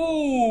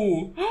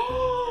true.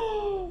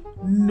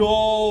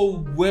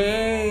 No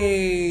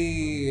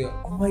way.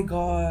 Oh my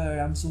god,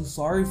 I'm so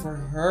sorry for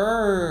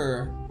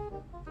her.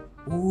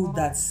 Oh,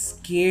 that's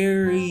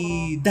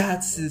scary.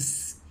 That's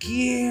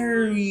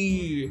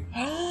scary.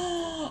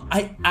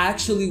 I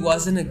actually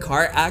was in a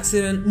car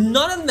accident.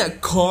 Not in a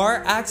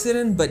car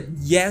accident, but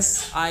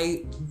yes,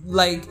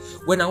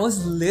 when I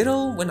was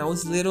little,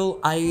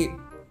 I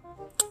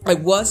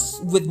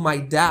was with my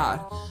dad.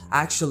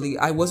 Actually,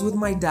 I was with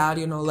my dad,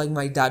 you know, like,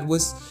 my dad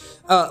was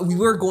we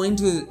were going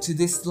to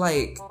this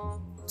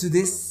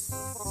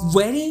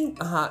wedding.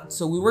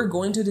 So we were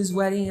going to this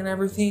wedding and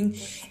everything,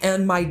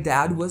 and my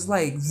dad was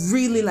like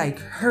really like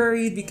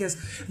hurried because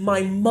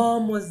my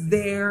mom was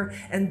there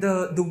and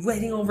the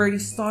wedding already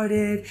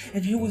started,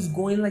 and he was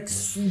going like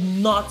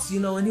nuts, you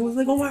know, and he was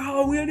like, oh my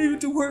god, we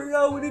need to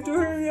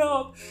hurry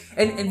up,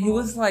 and he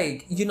was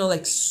like, you know,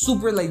 like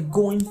super like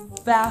going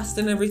fast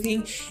and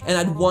everything. And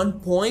at one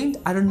point,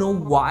 I don't know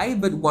why,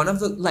 but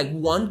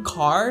one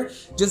car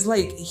just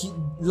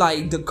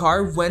the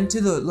car went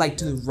to the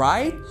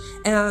right,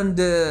 and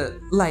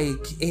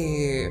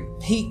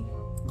he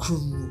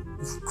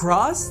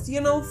crossed,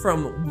 you know,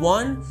 from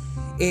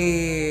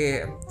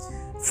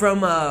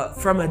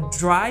a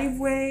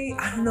driveway.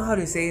 I don't know how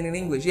to say it in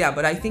English, yeah,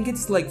 but I think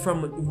it's like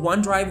from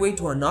one driveway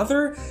to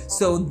another.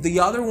 So the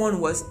other one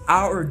was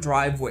our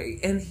driveway,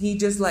 and he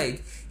just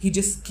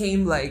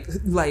came like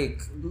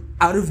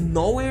out of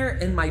nowhere,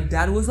 and my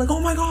dad was like,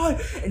 oh my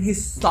god, and he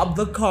stopped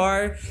the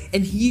car,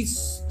 and he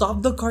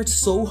stopped the car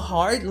so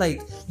hard,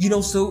 like, you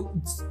know, so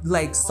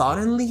like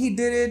suddenly he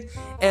did it,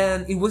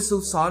 and it was so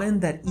sudden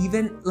that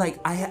even like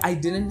I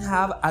didn't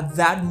have at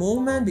that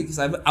moment, because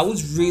I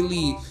was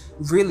really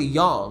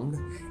young,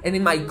 and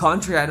in my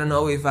country, I don't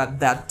know if at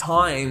that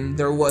time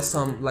there was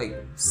some like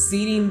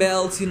seating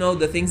belts, you know,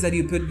 the things that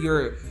you put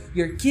your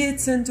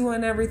kids into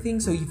and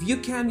everything. So if you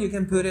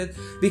can put it,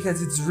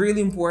 because it's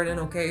really important,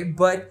 okay?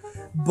 But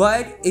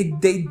but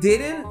they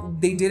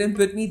didn't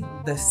put me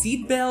the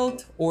seat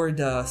belt or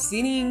the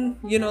seating,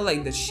 you know,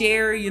 like the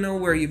chair, you know,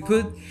 where you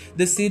put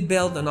the seat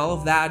belt and all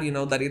of that, you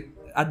know, that it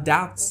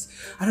adapts.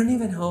 I don't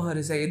even know how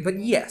to say it, but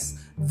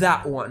yes,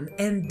 that one.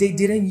 And they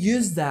didn't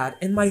use that,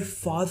 and my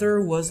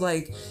father was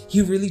like,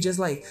 he really just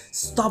like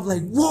stopped,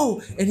 like,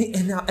 whoa,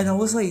 and I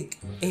was like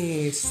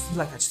a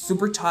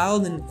super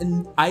child,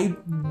 and I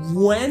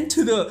went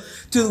to the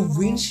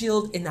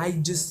windshield, and I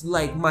just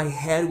like, my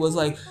head was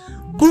like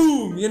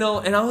boom, you know,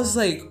 and I was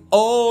like,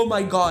 oh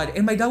my god,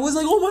 and my dad was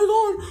like, oh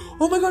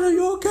my god, are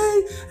you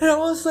okay? And I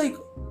was like,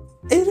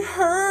 it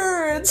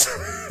hurts.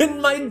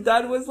 And my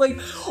dad was like,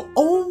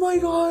 oh my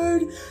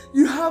god,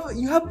 you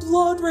have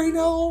blood right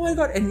now, oh my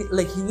god. And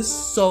like, he was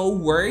so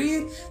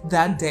worried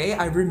that day.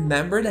 I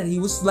remember that he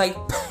was like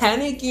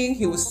panicking,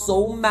 he was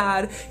so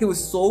mad, he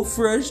was so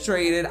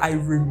frustrated. I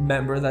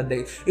remember that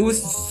day. It was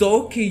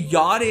so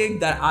chaotic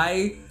that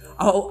I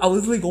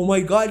was like, oh my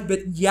god.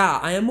 But yeah,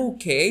 I am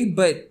okay,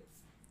 but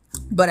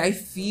I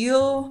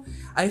feel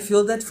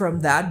that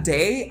from that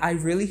day I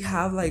really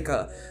have like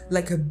a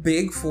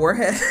big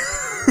forehead.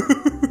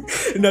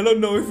 And I don't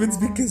know if it's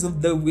because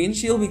of the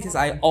windshield, because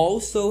I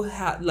also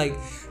had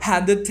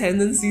the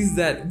tendencies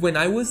that when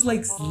I was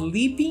like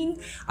sleeping,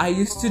 I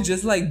used to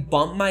just like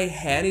bump my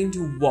head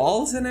into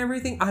walls and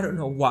everything. I don't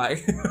know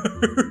why.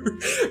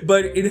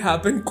 But it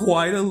happened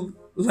quite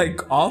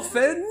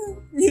often,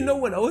 you know,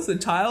 when I was a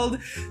child.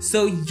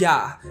 So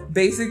yeah,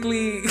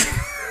 basically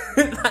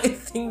I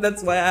think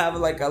that's why I have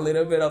like a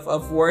little bit of a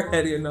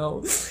forehead, you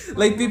know.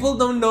 Like, people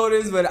don't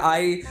notice, but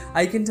I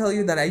can tell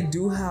you that I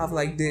do have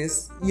like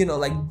this, you know,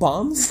 like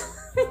bumps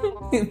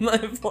in my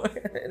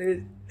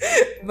forehead.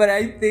 But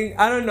I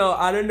don't know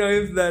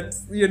if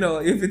that's, you know,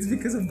 if it's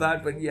because of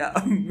that, but yeah,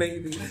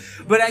 maybe.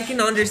 But I can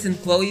understand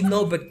Chloe.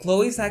 No, but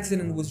Chloe's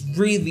accident was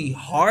really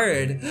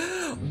hard.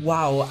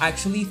 Wow,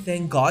 actually,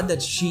 thank God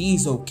that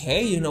she's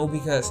okay, you know,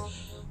 because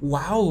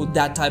wow,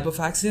 that type of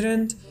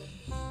accident,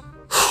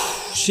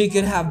 she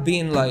could have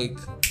been like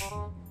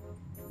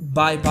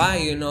bye,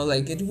 you know,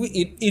 like it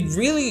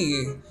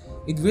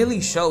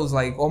really shows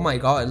like, oh my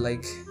god,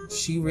 like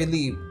she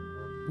really,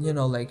 you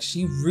know, like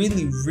she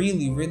really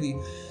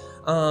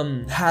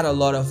had a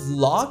lot of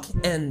luck,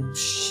 and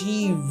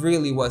she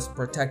really was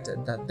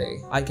protected that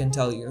day, I can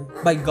tell you,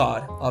 by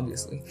God,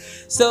 obviously.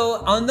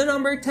 So on the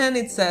number 10,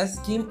 it says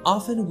Kim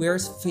often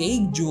wears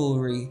fake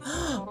jewelry.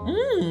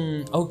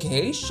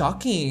 Okay,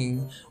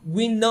 shocking.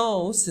 We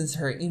know since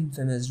her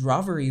infamous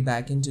robbery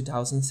back in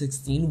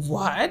 2016,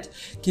 what?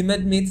 Kim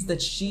admits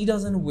that she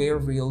doesn't wear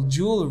real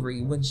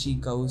jewelry when she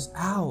goes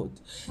out.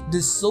 The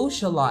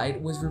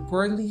socialite was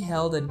reportedly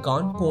held at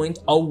gunpoint,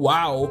 oh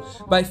wow,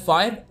 by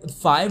five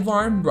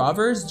armed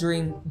robbers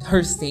during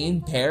her stay in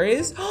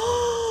Paris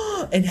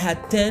and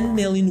had 10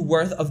 million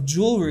worth of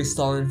jewelry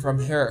stolen from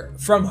her.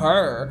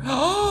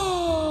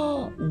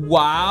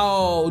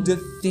 Wow, the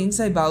things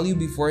I value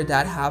before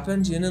that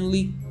happened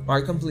genuinely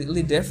are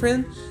completely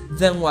different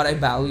than what I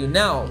value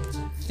now.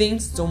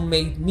 Things don't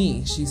make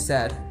me, she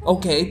said.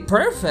 Okay,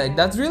 perfect.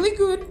 That's really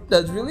good.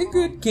 That's really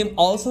good. Kim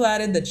also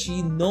added that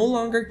she no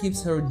longer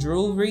keeps her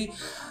jewelry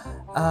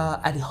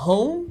at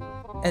home.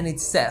 And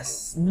it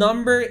says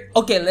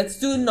okay, let's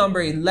do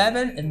number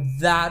 11, and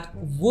that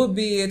would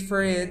be it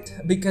for it,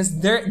 because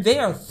they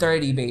are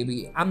 30,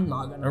 baby. I'm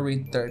not gonna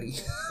read 30.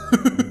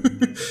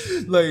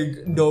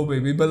 Like, no,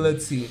 baby, but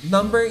let's see.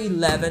 Number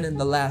 11 and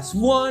the last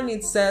one,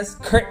 it says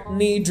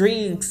Courtney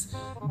drinks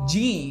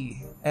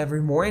G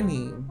every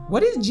morning.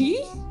 What is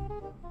G?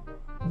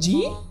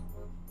 G?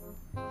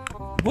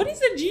 What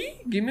is a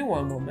G? Give me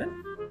one moment.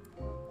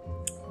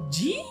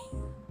 G?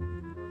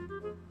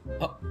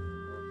 Oh.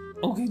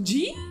 Okay,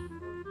 G?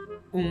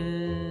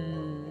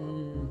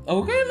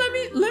 Okay,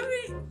 let me.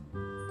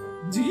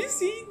 Do you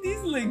see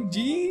this like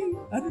G?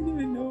 I don't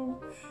even know.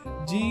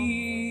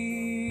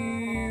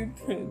 G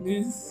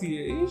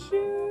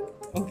pronunciation?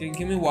 Okay,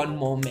 give me one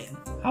moment.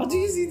 How do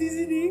you see this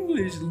in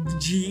English?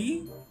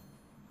 G?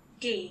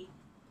 G.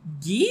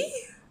 G?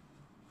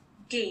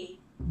 G.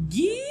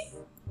 G?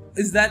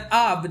 Is that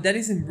but that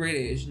is in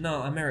British.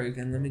 No,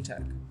 American. Let me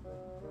check.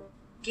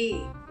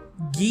 G.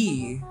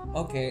 G.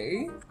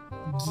 Okay.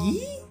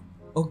 Ghee?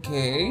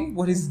 Okay,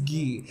 what is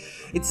ghee?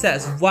 It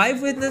says,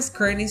 wife witnessed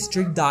Courtney's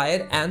strict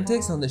diet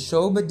antics on the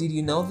show, but did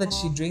you know that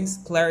she drinks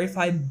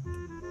clarified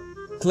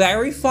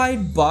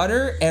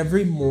butter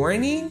every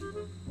morning?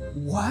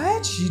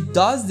 What? She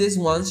does this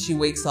once she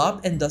wakes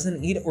up and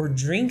doesn't eat or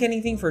drink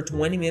anything for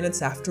 20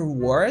 minutes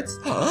afterwards?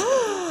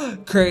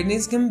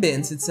 Courtney's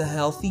convinced it's a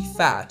healthy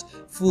fat,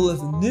 full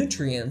of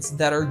nutrients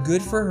that are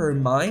good for her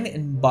mind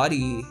and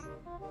body.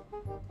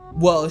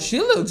 Well, she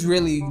looks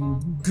really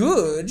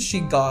good. She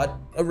got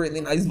a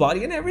really nice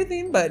body and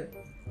everything, but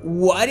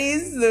what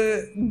is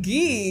the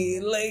ghee?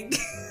 Like,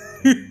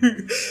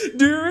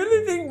 do you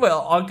really think?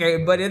 Well,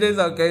 okay, but it is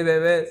okay,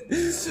 baby.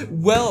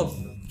 Well,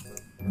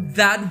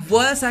 that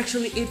was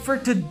actually it for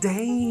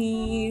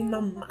today,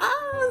 mama.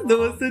 That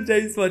was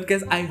today's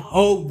podcast. I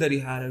hope that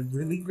you had a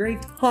really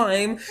great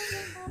time.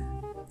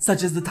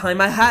 such as the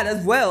time I had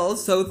as well.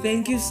 So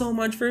thank you so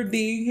much for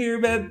being here,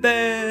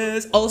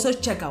 bebes. Also,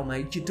 check out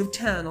my YouTube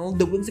channel,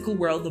 The Whimsical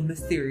World of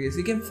Mysterious.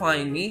 You can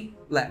find me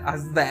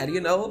as that, you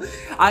know.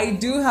 I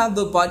do have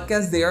the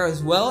podcast there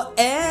as well,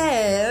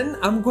 and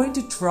I'm going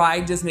to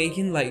try just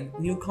making like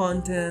new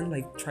content,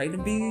 like try to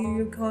be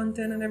new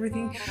content and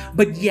everything.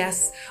 But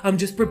yes, I'm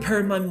just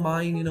preparing my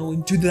mind, you know,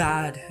 into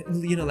that,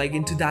 you know, like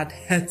into that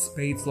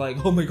headspace,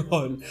 like, oh my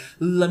god,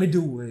 let me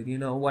do it, you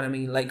know what I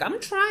mean? Like, I'm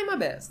trying my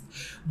best.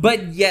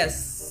 But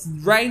yes,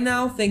 right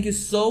now, thank you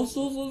so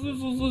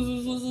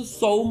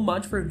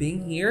much for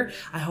being here.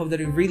 I hope that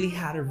you really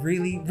had a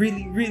really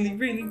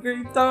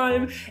great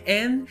time,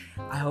 and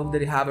I hope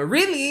that you have a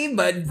really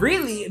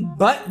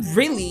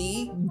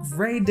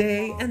great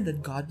day, and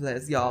that God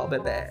bless y'all,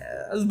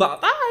 bebes. Bye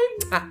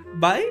bye.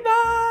 Bye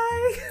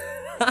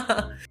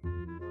bye.